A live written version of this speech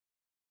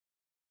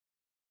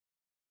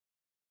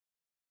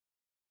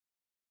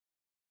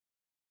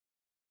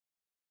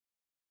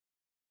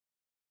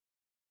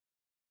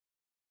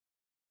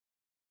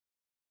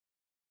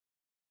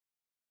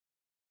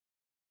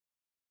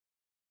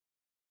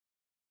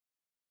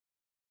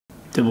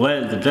the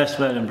well, the blessed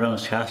well in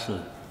Brown's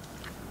Castle,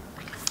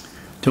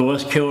 there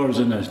was cures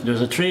in it.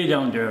 There's a tree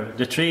down there.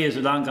 The tree is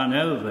long gone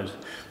out of it,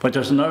 but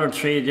there's another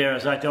tree there.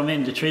 I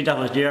mean, the tree that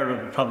was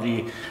there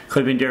probably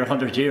could have been there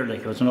 100 years, like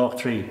it was an oak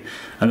tree.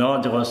 And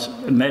all there was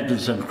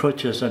medals and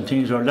crutches and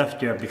things were left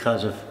there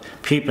because of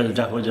people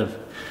that would have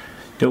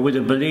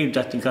believed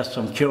that they got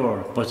some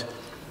cure. But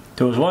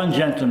there was one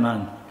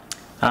gentleman,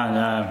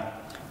 and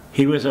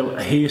he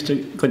used to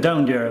go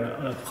down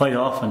there quite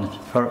often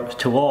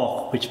to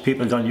walk, which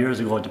people done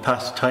years ago to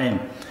pass the time.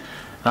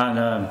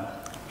 And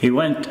he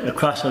went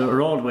across a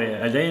roadway,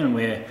 a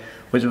laneway,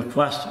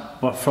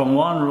 from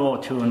one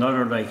road to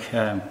another, like,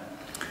 and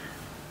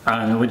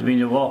it would have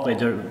been a walkway.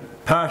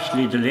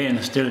 Partially the lane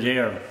is still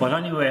there, but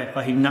anyway,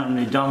 what he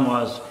normally done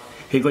was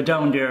he'd go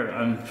down there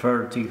and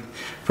for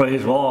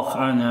his walk,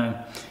 and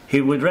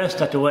he would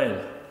rest at the well,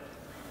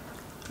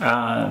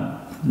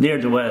 near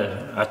the well,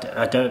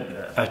 at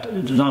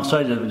the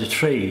side of the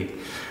tree.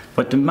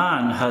 But the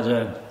man had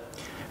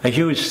a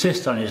huge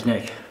cyst on his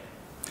neck.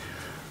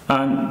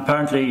 And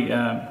apparently,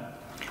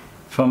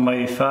 from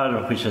my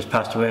father, which has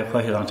passed away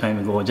quite a long time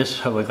ago, this is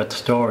how I got the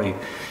story,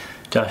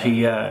 that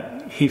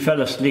he fell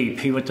asleep,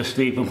 he went to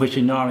sleep, and which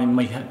he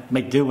normally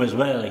might do as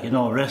well, like, you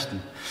know,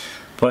 resting.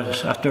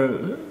 But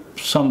after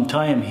some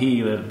time,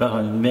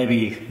 about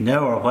maybe an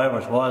hour or whatever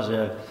it was,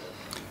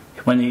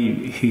 when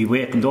he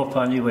wakened up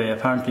anyway,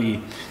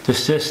 apparently the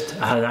cyst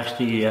had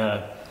actually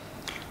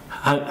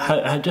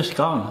had just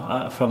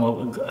gone,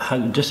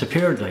 had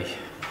disappeared, like.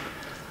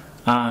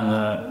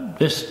 And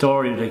this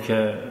story, like,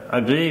 I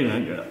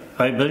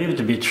believe it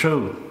to be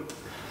true.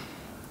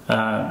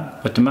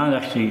 But the man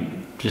actually,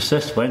 the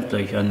cyst went,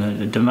 like,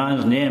 and the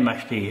man's name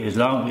actually is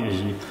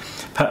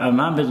a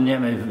man by the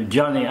name of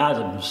Johnny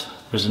Adams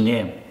was the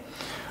name.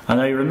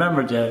 And I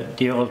remember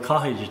the old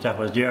cottage that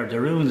was there,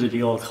 the ruins of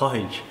the old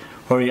cottage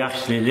where he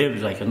actually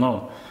lived, like, you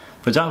know.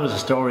 But that was a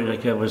story,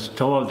 like, it was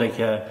told, like,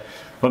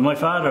 but my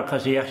father,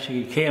 because he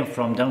actually came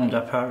from down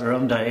that part,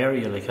 around that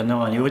area, like, you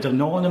know, and he would have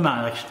known the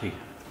man actually.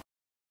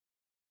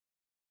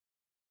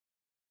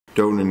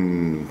 Down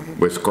in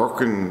West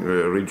Cork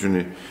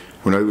originally,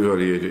 when I was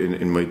already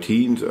in my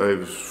teens, I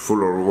was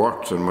full of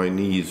warts on my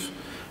knees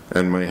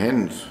and my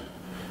hands.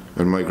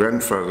 And my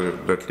grandfather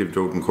that lived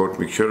out in Court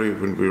McSherry,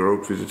 when we were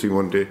out visiting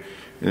one day,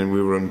 and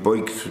we were on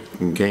bikes,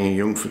 a gang of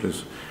young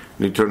fellas,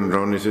 and he turned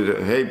around and he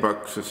said, "Hey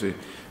Bucks," I said,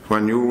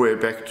 "when you were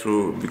back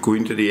to go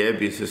into the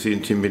Abbey," I said,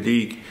 "in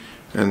Timberleague,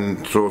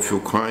 and throw a few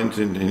coins,"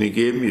 and he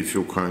gave me a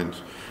few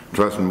coins. It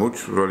wasn't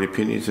much, it was only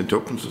pennies and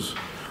tuppences,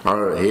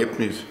 or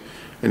halfpennies.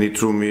 And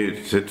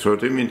he said, "Throw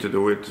them into the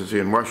well," to say,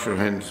 "and wash your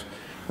hands,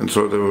 and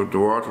throw the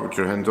water with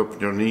your hands up on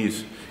your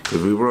knees,"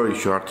 because we were already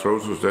short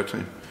trousers that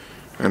time,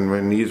 and my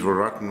knees were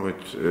rotten with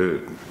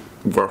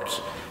warts.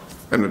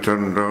 And I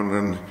turned around,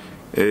 and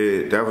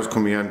that was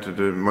coming on to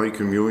my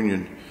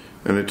communion,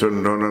 and I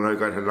turned around and I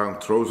got a long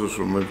trousers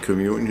from my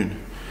communion,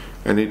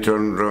 and he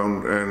turned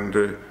around,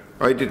 and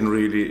I didn't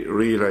really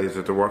realise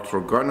that the warts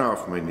were gone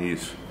off my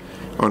knees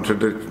until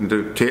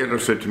the tailor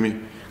said to me,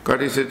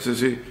 "God," he said to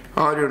see,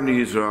 "all your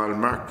knees are all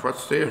marked. What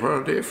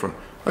are they for?"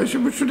 I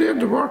said, "But they have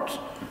the warts.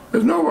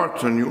 There's no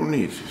warts on your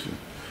knees," he said.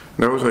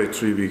 And that was like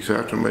 3 weeks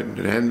after. My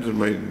hands and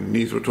my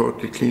knees were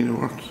totally clean of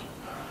warts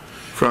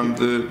from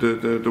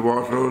the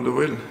water out of the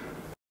well.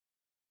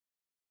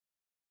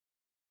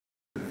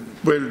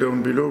 Well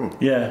down below.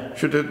 Yeah.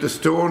 Should have the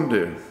stone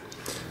there,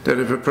 that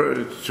if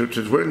it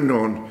is well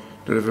known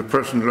that if a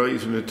person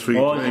lies in it 3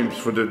 times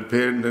for the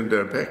pain in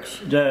their backs.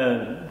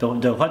 The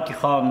what you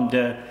call them,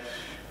 the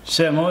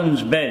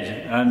Simon's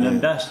bed,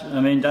 and that's,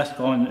 I mean, that's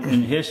going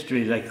in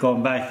history, like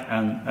going back,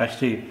 and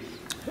actually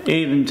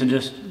even to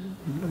this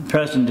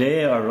present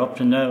day or up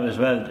to now as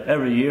well.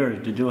 Every year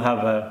they do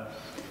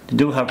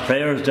have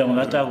prayers down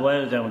at that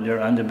well down there,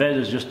 and the bed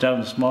is just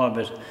down a small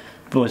bit.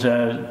 But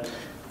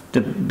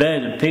the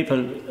bed,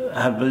 people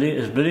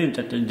is believed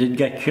that they did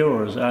get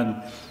cures,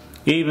 and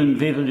even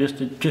people used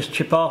to just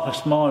chip off a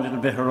small little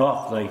bit of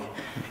rock, like,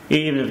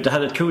 even if they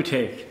had a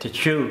toothache to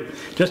chew,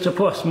 just to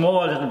put a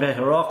small little bit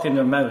of rock in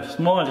their mouth,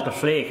 small little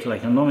flake,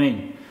 like, you know what I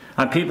mean?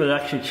 And people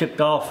actually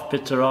chipped off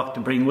bits of rock to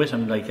bring with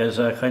them, like, as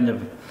a kind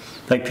of,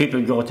 like, people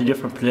go to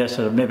different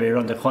places, maybe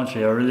around the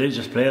country, or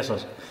religious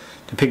places,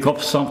 to pick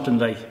up something,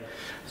 like,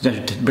 to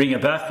bring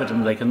it back with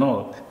them, like, you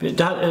know.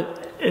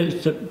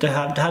 They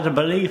had a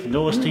belief in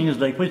those things,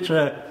 like, which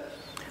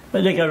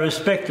like a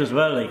respect as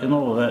well, like, you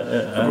know.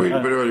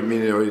 But I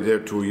mean, there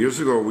 2 years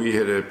ago, we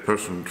had a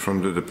person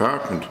from the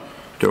department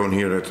down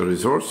here at the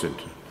resource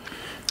centre,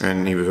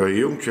 and he was a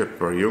young chap,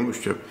 or a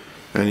youngish chap,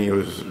 and he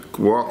was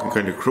walking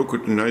kind of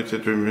crooked, and I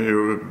said to him,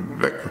 "You're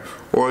back."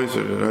 "Oh," I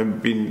said,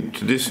 "I've been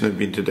to this and I've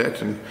been to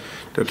that, and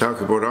they talk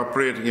about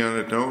operating on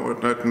it now."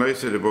 And I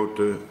said about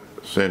the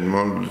St.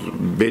 Mum's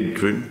bed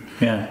to him,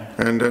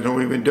 and I know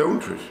he went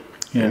down to it,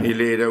 and he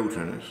laid out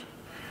on it.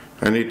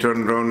 And he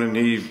turned around and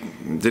he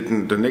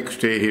didn't, the next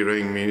day he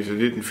rang me and he said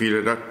he didn't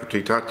feel that, but he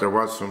thought there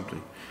was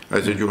something.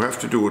 I said, "You have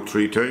to do it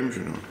 3 times,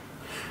 you know."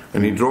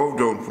 And he drove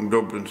down from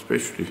Dublin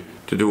especially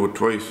to do it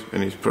twice,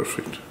 and he's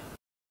perfect.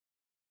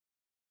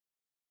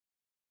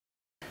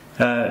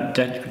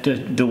 that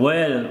the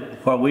well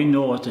where we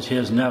know what it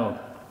is now,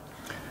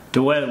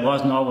 the well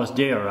wasn't always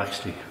there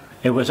actually.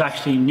 It was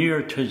actually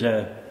near to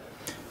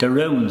the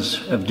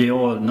ruins of the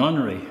old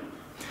nunnery.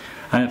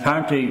 And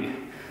apparently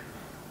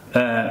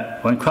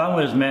when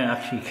Cromwell's men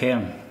actually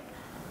came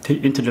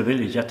into the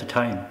village at the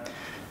time,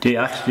 they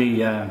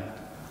actually,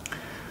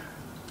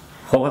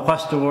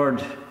 what's the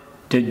word?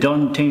 They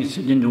done things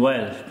in the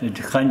well. They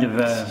kind of,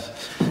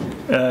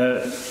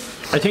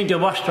 I think they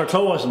washed their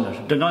clothes in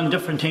it. They done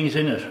different things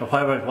in it, or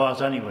whatever it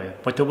was anyway.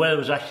 But the well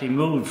was actually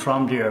moved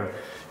from there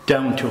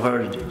down to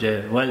where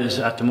the well is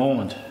at the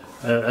moment,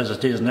 as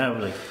it is now.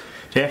 Like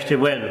the actual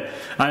well,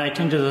 and I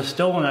think there's a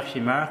stone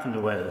actually marking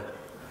the well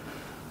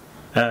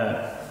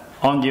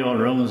on the old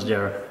ruins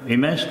there. He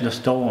mentioned the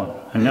stone,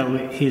 and now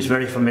he's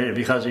very familiar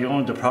because he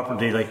owned the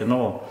property, like you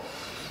know,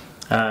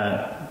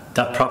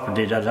 that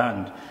property, that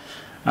land.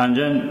 And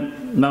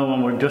then now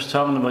when we're just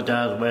talking about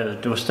that as well,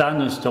 there were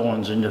standing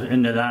stones in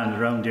the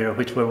land around there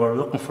which we were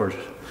looking for.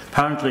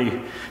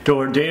 Apparently they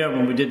were there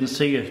when we didn't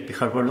see it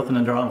because we're looking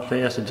in the wrong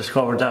place and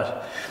discovered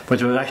that. But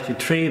there was actually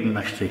 3 of them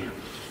actually.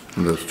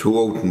 And there's 2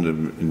 out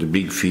in the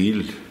big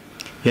field.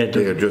 Yeah,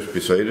 they are just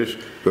beside it,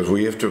 because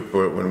we have to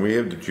put, when we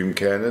have the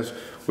gymkhanas,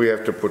 we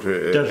have to put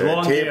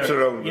tapes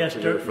around. Yes,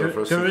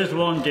 there is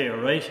one there,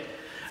 right?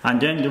 And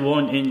then the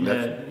one in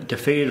the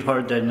field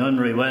where the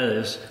nunnery well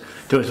is,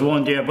 there was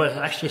one there, but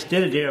actually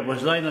still there, it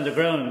was lying on the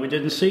ground and we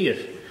didn't see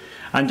it.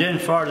 And then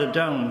further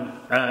down,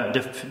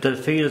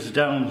 the fields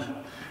down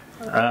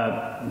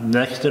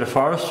next to the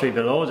forestry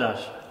below that,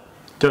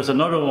 there's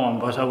another one,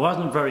 but it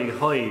wasn't very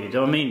high. You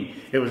know what I mean?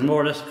 It was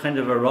more or less kind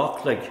of a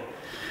rock, like.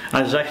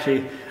 And it's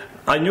actually,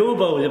 I knew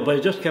about it, but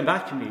it just came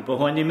back to me. But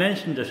when he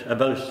mentioned it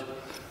about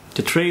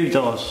the 3 of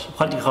those,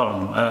 what do you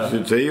call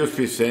them? They used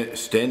to be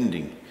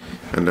standing,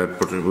 and that,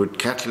 but with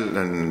cattle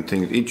and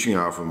things itching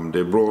off them,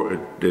 they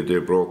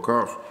broke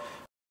off.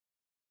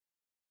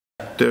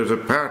 There's a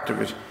part of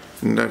it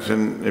that,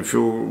 if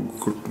you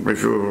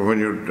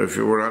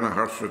were on a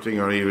horse or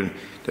thing, or even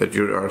that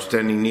you are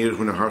standing near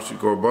when a horse would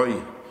go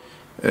by,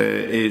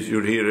 is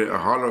you'd hear a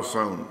hollow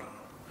sound.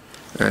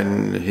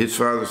 And his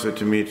father said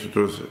to me it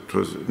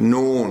was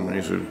known,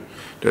 he said,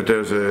 that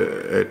there's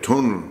a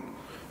tunnel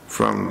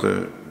from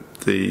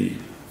the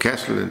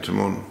castle in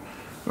Taghmon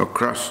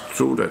across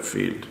through that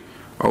field,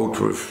 out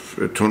with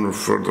a tunnel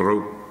further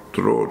out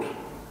the road.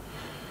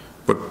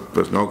 But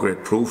there's no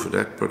great proof of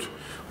that, but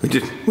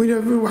we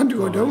never want to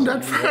go down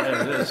that far.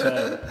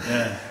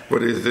 Yeah.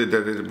 But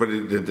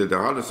the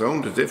hollow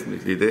sound is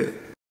definitely there.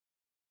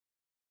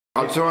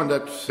 Also on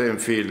that same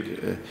field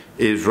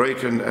is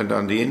right and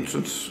on the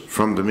entrance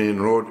from the main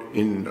road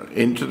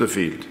into the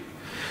field.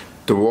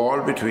 The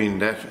wall between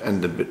that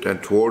and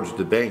towards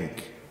the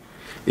bank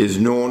is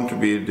known to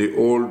be the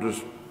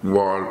oldest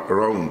wall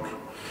around.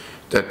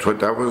 That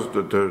was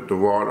the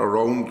wall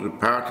around, the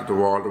part of the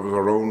wall that was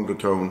around the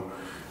town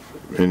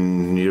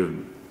in near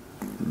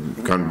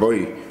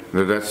Conboy.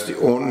 That's the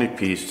only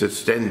piece that's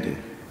standing.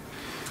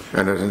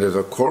 And there's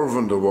a curve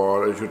on the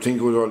wall, as you think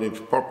it was only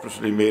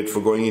purposely made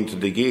for going into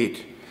the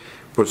gate,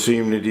 but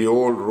seemingly the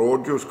old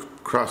road just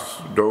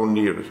crossed down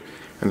near it,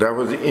 and that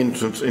was the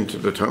entrance into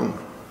the town.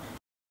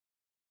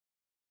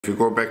 If you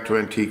go back to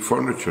antique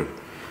furniture,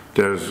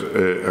 there's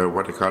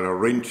what they call a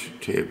rent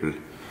table,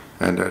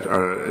 and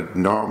that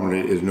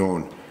normally is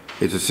known.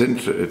 It's a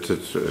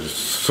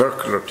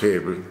circular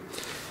table,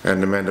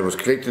 and the man that was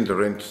collecting the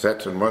rent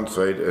sat on one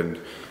side, and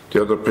the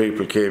other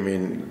people came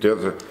in the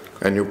other.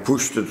 And you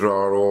push the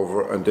drawer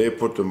over, and they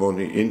put the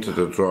money into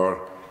the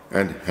drawer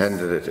and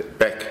handed it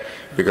back,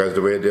 because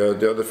the way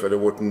the other fellow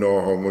wouldn't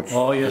know how much.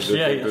 Oh yes,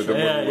 yeah.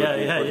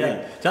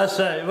 That's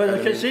well,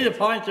 you can see the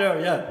point there,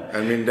 yeah. I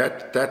mean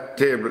that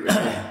table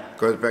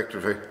goes back to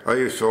the fact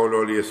I sold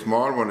only a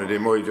small one of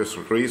them. I just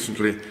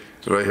recently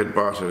that I had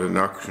bought at an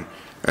auction,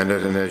 and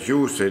as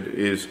you said,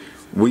 is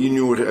we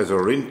knew it as a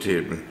rent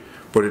table,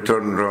 but it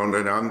turned around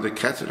and on the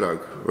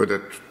catalogue,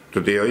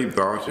 the day I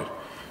bought it.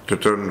 To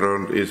turn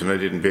around is, and I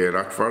didn't pay a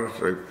lot for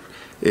it,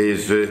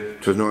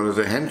 it was known as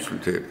a Hansel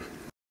table.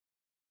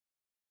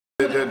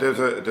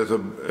 There's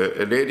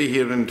a lady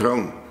here in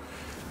town,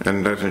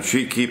 and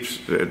she keeps,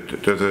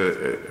 there's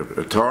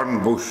a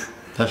thorn bush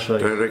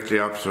directly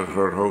opposite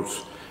her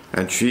house,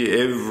 and she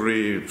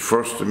every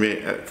first in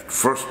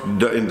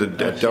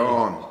the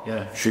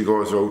dawn, she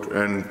goes out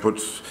and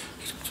puts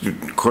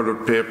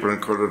coloured paper and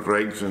coloured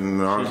rags,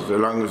 and as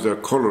long as they're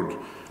coloured.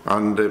 She's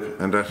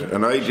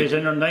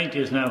in her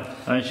 90s now,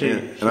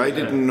 and I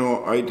didn't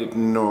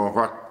know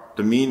what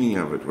the meaning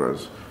of it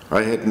was.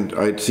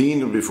 I'd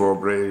seen it before,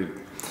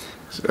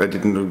 but I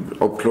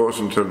didn't up close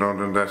until now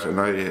and that. And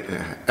I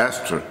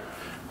asked her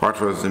what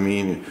was the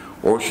meaning.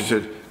 Oh, she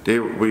said they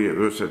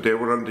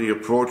were on the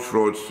approach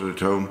roads to the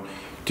town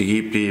to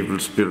keep the evil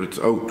spirits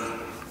out.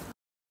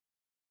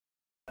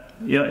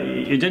 Yeah,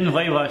 you didn't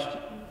whitewash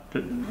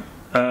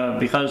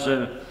because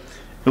it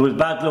was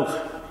bad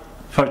luck.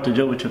 For to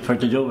do it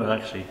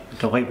actually,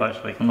 to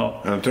whitewash, like, no.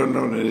 And it turned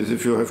out as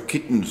if you have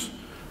kittens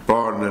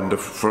born in the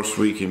first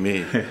week in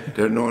May.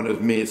 They're known as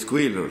May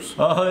squealers.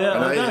 Oh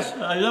yeah,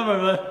 And I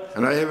never.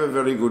 And I have a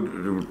very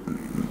good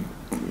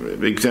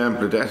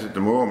example of that at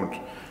the moment,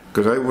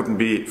 because I wouldn't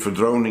be for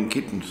drowning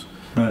kittens.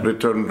 Right. But I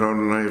turned around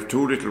and I have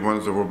 2 little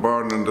ones that were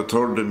born on the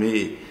 3rd of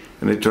May,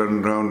 and I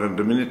turned around and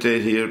the minute they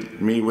hear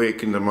me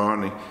wake in the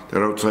morning,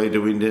 they're outside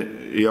the window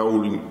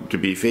yowling to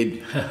be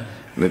fed.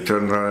 And I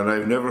turned around and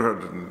I've never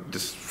heard,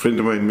 this friend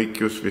of mine, Mick,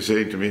 used to be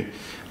saying to me,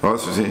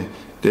 also saying,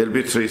 they'll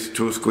be 2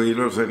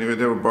 squealers anyway,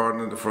 they were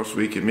born in the first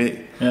week of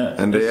May. Yeah,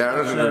 and they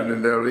are,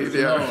 and they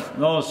really are.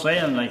 No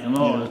saying, like,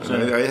 no.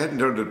 Yeah. I hadn't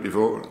heard it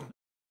before.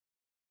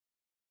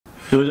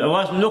 I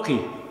wasn't lucky,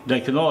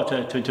 like, you know,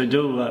 to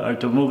do or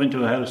to move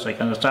into a house, like,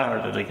 on the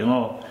start, like, you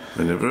know.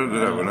 I never heard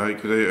of that one.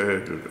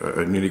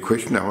 I nearly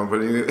questioned that one,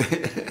 but anyway.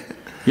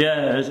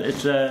 Yeah,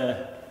 it's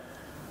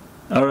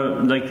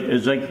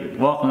like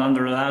walking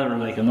under a ladder,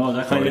 like, you know,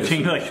 that kind of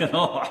thing, like, you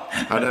know.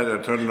 And I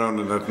turned around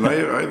and that. And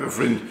I have a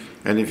friend,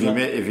 and if he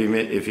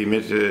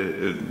met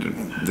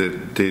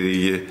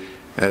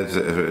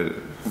the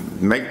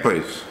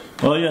magpies.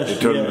 Oh yes. He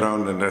turned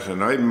around and that,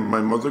 and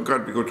my mother,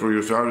 God be good to her,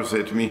 used to always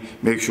say to me,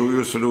 make sure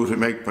you salute a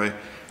magpie,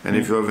 and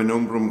if you have a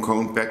number of them,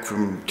 count back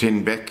from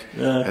 10 back,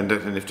 and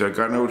that, and if they're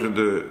gone out of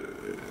the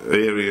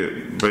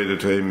area by the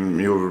time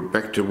you're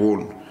back to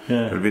 1,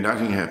 there'll be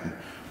nothing happen.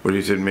 But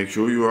he said, make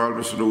sure you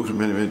always salute him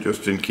anyway,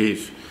 just in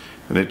case.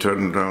 And they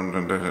turned around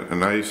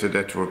and I said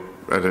that to her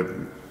at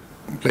a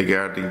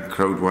play-guarding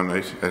crowd one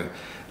night.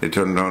 They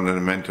turned around and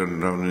the man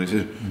turned around and he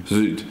said,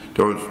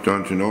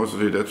 don't you know, so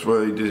that's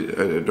why I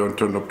don't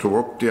turn up to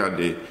work the other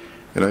day.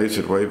 And I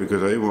said, why?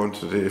 Because I want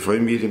to, if I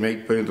meet a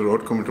magpie on the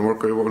road coming to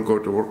work, I won't go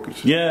to work.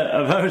 Yeah,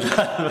 I've heard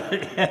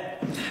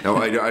that. No,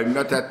 I'm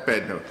not that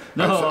bad now.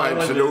 No,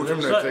 I'd salute him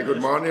and I'd say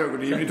good morning or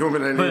good evening to him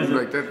and I leave him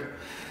like that.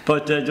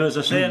 But there was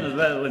a saying as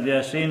well, have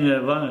you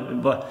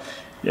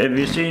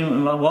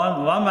seen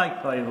one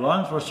magpie,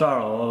 1 for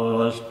sorrow,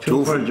 was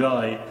 2 for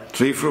joy,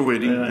 3 for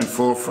wedding, and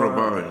 4 for a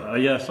boy.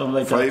 Yeah, something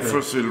like 5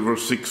 for silver,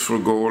 6 for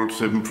gold,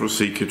 7 for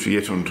secret,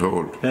 yet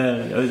untold.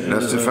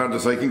 That's the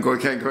farthest I can go. I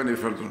can't go any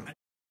further.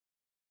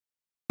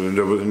 And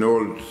there was an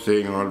old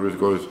saying always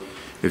goes,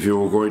 if you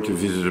were going to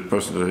visit a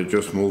person that had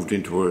just moved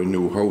into a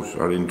new house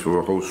or into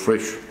a house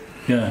fresh,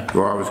 you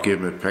always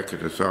give them a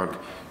packet of salt.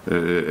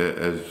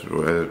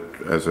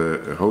 As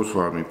a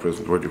housewarming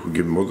present, well, you could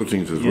give them other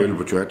things as well,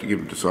 but you had to give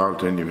them the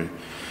salt anyway,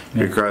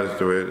 because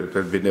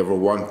there'd be never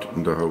want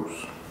in the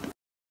house.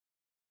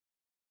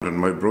 And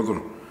my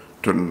brother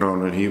turned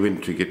around and he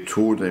went to get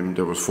 2 of them.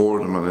 There was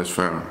 4 of them on his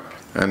farm,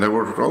 and they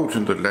were out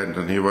in the land,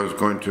 and he was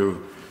going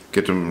to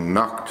get them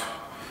knocked,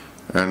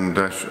 and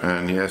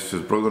he asked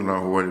his brother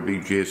now who had a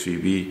big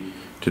JCB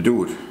to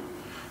do it,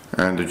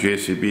 and the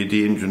JCB,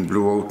 the engine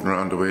blew out and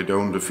on the way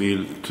down the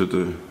field to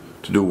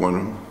do one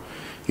of them.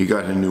 He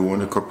got a new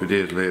one a couple of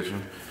days later,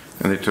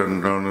 and they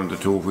turned around and the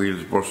 2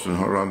 wheels burst on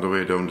her on the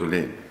way down the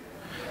lane.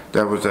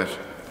 That was that.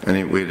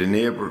 And we had a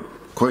neighbour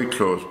quite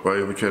close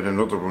by which had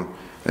another one,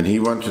 and he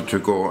wanted to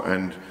go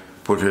and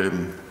put a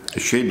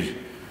shed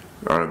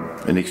or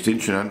an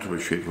extension onto a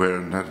shed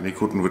and he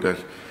couldn't with that,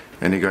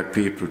 and he got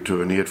people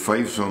to, and he had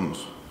 5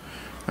 sons,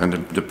 and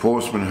the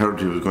postman heard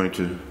he was going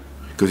to,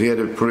 because he had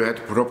to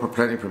put up a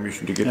planning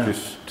permission to get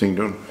this thing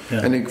done,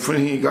 and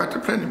he got the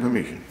planning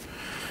permission.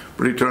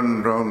 But he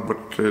turned around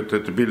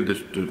to build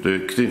the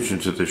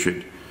extensions of the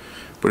shed.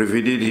 But if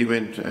he did, he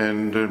went,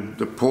 and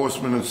the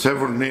postman and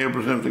several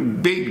neighbours and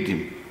everything begged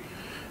him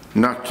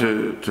not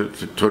to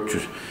touch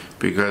it,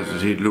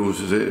 because he'd lose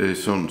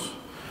his sons.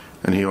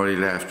 And he only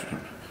laughed at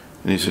him.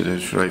 And he said, I'll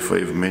try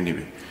 5 of them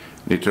anyway.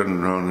 And he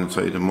turned around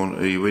inside the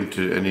month, he went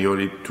to, and he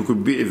only took a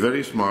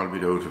very small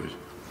bit out of it.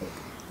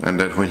 And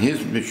that when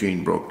his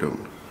machine broke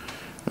down,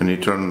 and he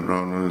turned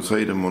around, and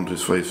inside a month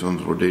his 5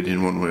 sons were dead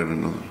in one way or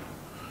another.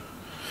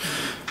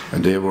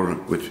 And they were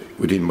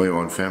within my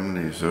own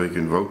family, so I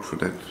can vouch for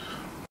that.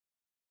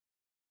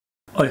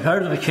 I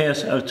heard of a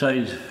case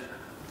outside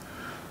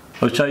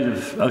of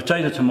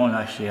Taghmon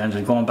actually,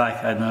 and going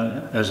back, and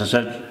as I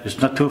said, it's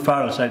not too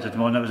far outside of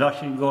Taghmon. I was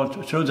actually going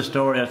through the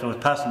story as I was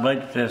passing by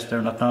the place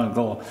there not long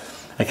ago.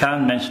 I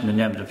can't mention the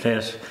name of the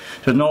place.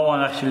 There's no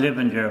one actually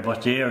living there,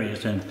 but the area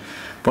is in.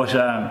 But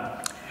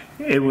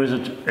it was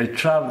a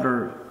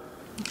traveller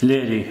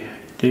lady.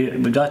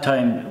 At that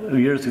time,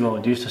 years ago,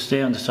 they used to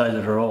stay on the side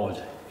of the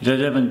road. They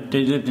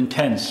lived in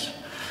tents,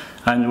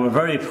 and they were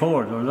very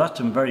poor. There were lots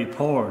of them very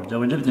poor. They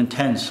lived in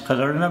tents, because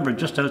I remember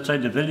just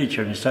outside the village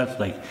here myself,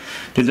 like,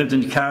 they lived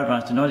in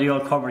caravans, you know, the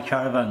old covered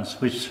caravans,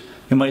 which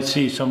you might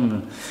see some of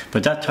them.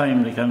 But that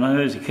time, like, when I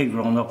was a kid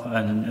growing up,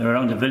 and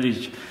around the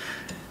village,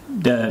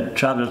 the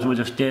travellers would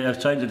have stayed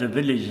outside of the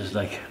villages,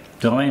 like,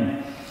 do you know what I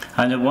mean?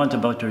 And they went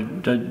about their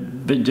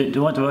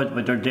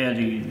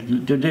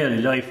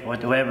daily life,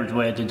 whatever the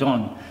way they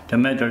done. They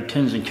made their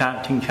tins and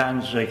tin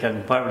cans, like,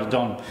 and whatever they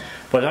done.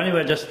 But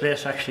anyway, this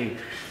place actually,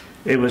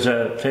 it was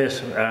a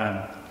place,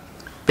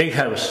 big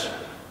house,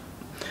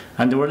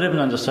 and they were living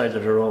on the side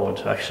of the road.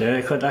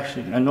 Actually,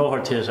 I know where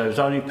it is. I was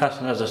only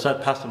passing, as I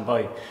said, passing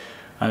by,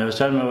 and I was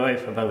telling my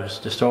wife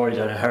about the story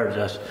that I heard,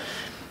 that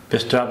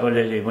this Taghmon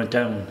lady went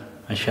down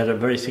and she had a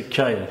very sick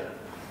child,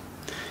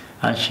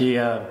 and she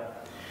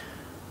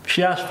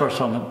asked for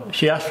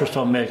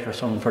some milk or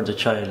something for the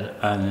child,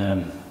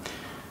 and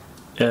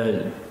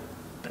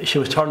she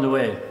was turned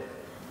away.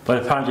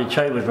 But apparently the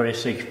child was very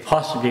sick,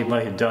 possibly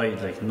might have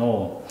died, like,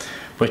 no.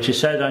 But she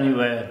said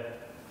anyway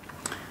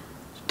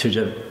to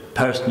the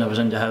person that was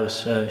in the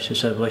house, she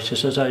says,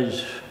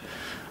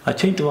 I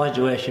think the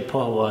way she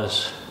put it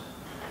was,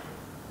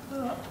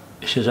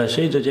 she says, I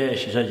see the day,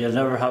 she said, you'll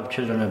never have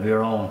children of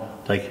your own.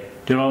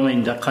 Like, do you know what I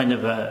mean? That kind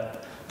of,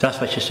 that's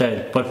what she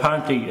said. But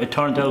apparently it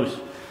turned out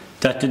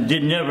that they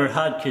never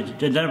had kids,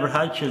 they never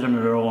had children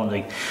of their own.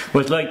 Like, it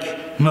was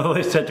like, my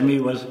wife said to me,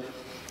 was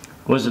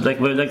it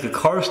like a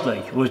curse,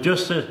 like, it was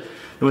just you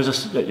know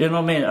what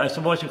I mean? I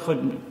suppose you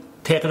couldn't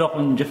take it up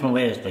in different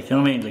ways, like, you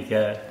know what I mean?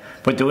 Like,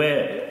 but the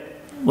way,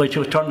 when she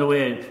was turned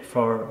away,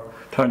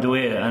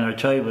 and her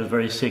child was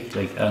very sick,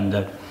 like,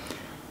 and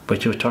but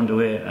she was turned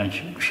away, and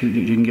she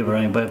didn't give her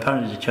any. But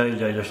apparently the child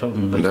died or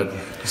something. Like,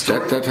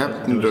 that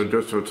happened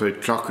just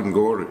outside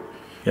Clough-and-Gore.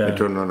 Yeah. They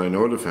turned around, I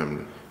know the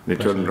family. They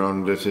turned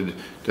around, they said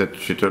that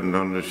she turned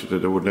around and she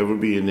said there would never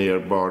be an heir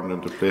born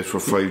in the place for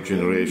 5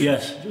 generations.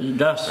 Yes,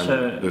 that's...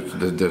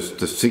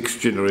 the 6th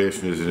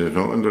generation is in it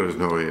now, and there is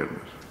no heir.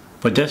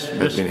 But this...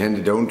 It's been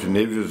handed down to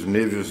nephews,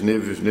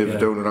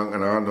 down along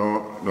and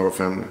on, no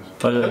families.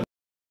 But,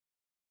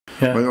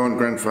 yeah. My own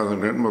grandfather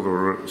and grandmother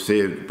were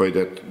saved by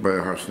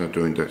a horse not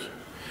doing that.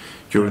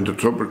 During the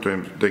troubled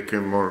times, they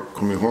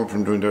coming home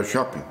from doing their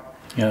shopping.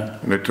 Yeah.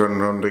 And they turned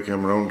around, they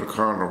came around the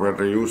corner where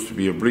there used to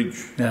be a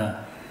bridge.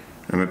 Yeah.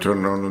 And I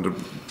turned around, and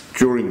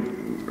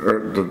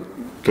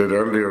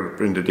earlier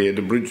in the day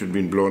the bridge had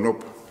been blown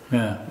up.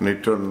 Yeah. And he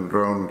turned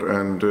around,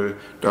 and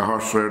the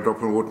horse reared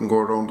up and wouldn't go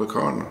around the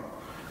corner.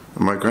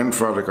 And my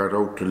grandfather got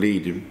out to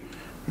lead him,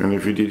 and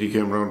if he did, he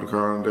came around the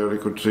corner, and there he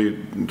could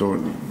see the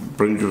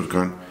bridge was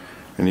gone.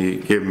 And he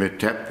gave him a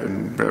tap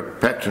and a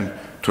pat and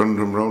turned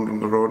him round on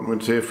the road and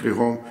went safely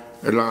home.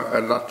 A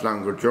lot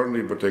longer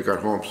journey, but they got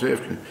home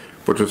safely.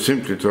 But it was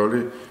simply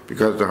totally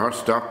because the horse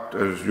stopped,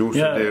 as you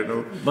said there,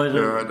 no?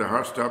 The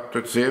horse stopped,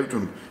 that saved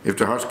them. If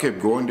the horse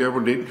kept going, they ever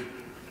did.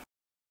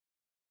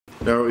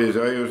 Now, as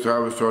I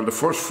was told, the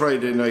first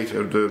Friday night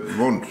of the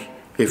month,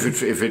 if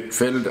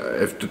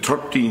the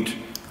 13th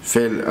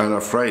fell on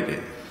a Friday,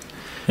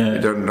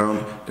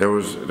 there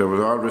was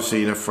always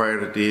seen a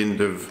fire at the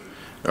end of,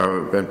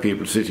 and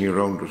people sitting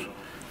around it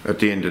at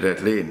the end of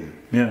that lane.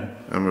 Yeah.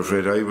 I'm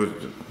afraid I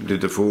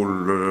did the fool,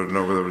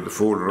 not whether it was the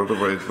fool or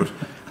otherwise, but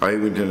I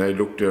went and I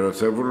looked there on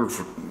several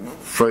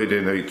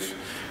Friday nights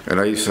and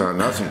I saw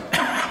nothing.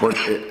 But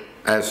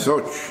as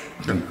such,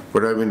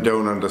 but I went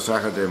down on the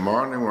Saturday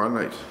morning one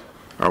night,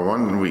 or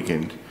one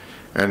weekend,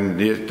 and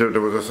there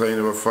was a sign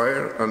of a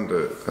fire on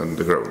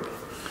the ground.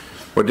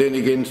 But then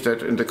again,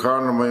 that in the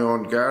corner of my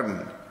own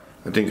garden,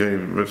 I think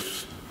I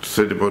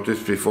said about this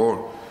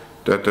before,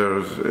 that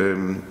there's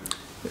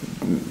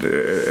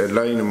a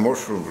line of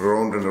mushrooms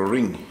around in a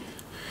ring,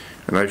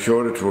 and I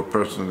showed it to a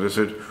person and they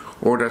said,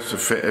 oh, that's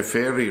a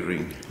fairy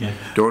ring,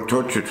 don't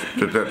touch it.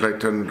 That like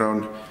turned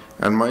around,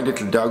 and my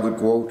little dog would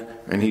go out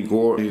and he'd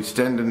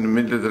stand in the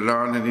middle of the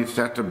lawn and he'd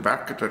start to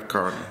bark at that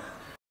corner.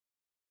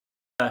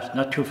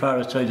 Not too far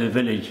outside the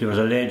village there was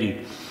a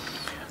lady,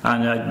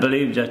 and I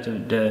believe that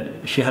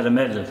she had a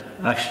medal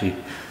actually.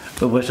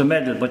 It was a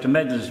medal, but the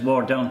medal is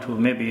more down to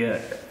maybe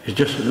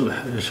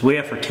it's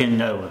wafer tin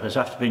now. It's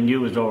after been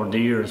used over the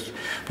years.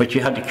 But she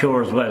had the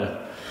cure as well,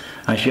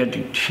 and she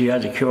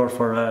had the cure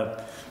for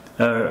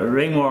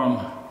ringworm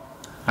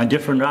and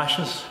different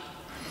rashes.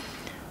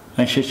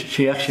 And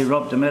she actually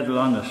rubbed the medal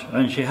on it,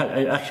 and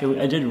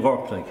it did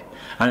work, like.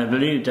 And I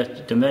believe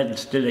that the medal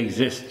still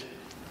exists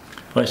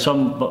by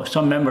some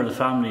member of the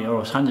family, or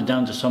was handed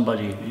down to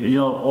somebody, you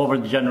know, over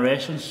the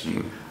generations,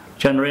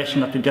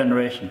 generation after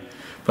generation.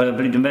 But I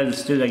believe the medal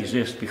still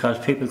exists because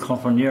people come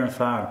from near and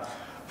far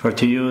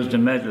to use the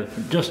medal.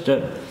 Just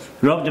to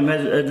rub the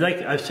medal,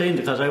 like I've seen,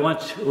 because I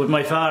went with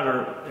my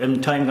father in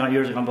time gone,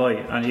 years gone by,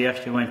 and he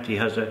actually went, he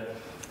had a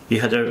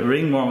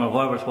ringworm or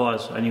whatever it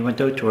was, and he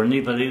went out to her and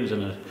he believes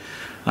in it.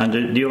 And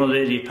the old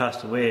lady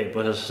passed away,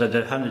 but as I said,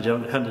 they handed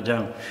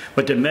down.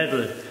 But the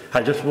medal,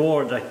 I just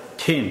wore like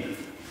tin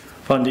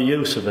from the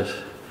use of it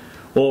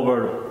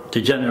over the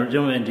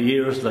in the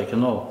years, like, you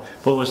know.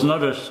 But it was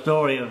another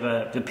story of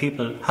the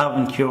people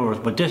having cures,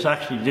 but this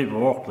actually did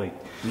work, like.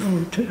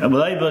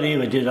 Well, I believe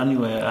it did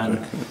anyway,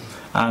 and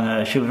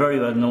she was very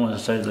well known,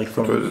 as I said, like.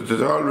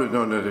 There's always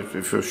known that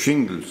if you're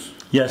shingles.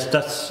 Yes,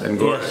 that's. And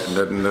they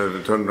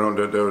turned around,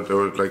 there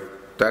was like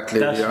that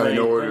lady, I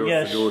know her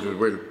used to do it as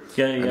well.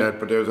 Yeah.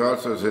 But there was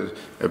also said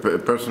a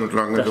person as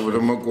long as there was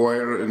a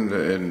Maguire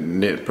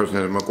person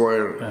had a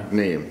Maguire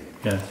name.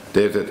 Yeah.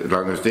 As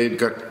long as they'd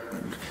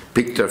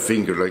picked their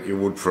finger like you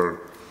would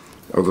for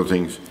other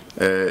things,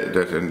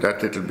 and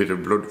that little bit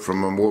of blood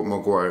from a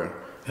Maguire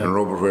and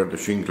rub it where the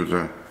shingles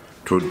are,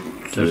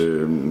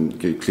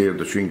 clear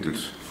the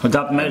shingles. But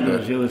that metal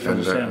was used for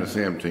the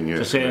same thing, yeah.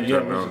 The same, yeah.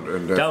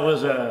 That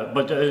was,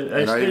 but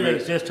it still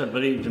existed,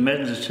 but the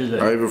metal is still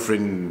there. I have a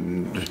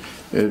friend,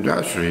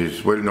 actually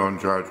he's well-known,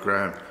 George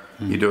Graham.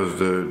 He does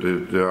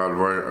the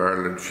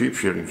All-Ireland Sheep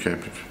Shearing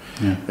Championship.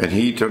 Yeah. And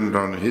he turned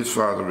on his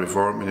father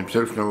before him, and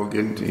himself now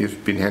again, he's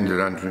been handed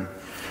on to him,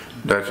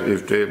 that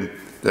if they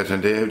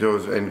have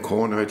those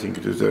Encona, I think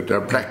it is,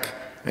 they're black,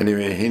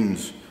 anyway,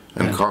 hens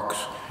and cocks.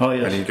 Oh,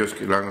 yes. And he just,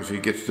 as long as he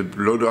gets the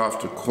blood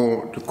off the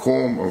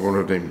comb of one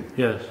of them,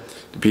 yes,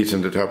 the piece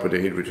on the top of the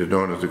head, which is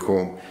known as the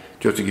comb,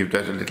 just to give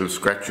that a little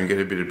scratch and get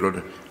a bit of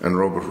blood and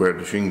rub it where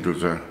the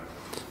shingles are,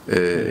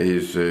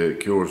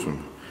 cures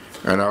them.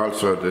 And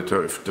also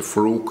the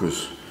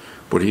frucus,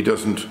 but he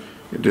doesn't,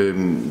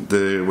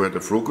 where the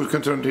frucus is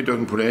concerned, he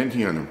doesn't put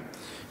anything on him.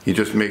 He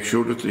just makes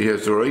sure that he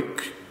has the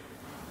right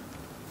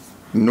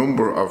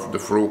number of the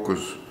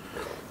frucus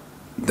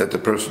that the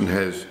person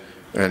has,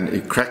 and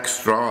he cracks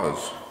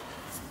straws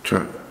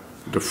to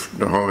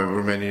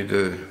however many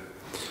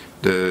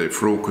the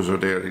frucus are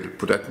there. He'll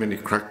put that many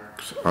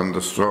cracks on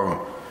the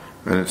straw,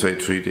 and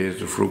inside 3 days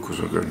the frucus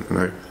are gone. And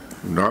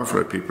an awful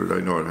lot of people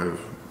I know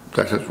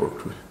that has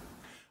worked with.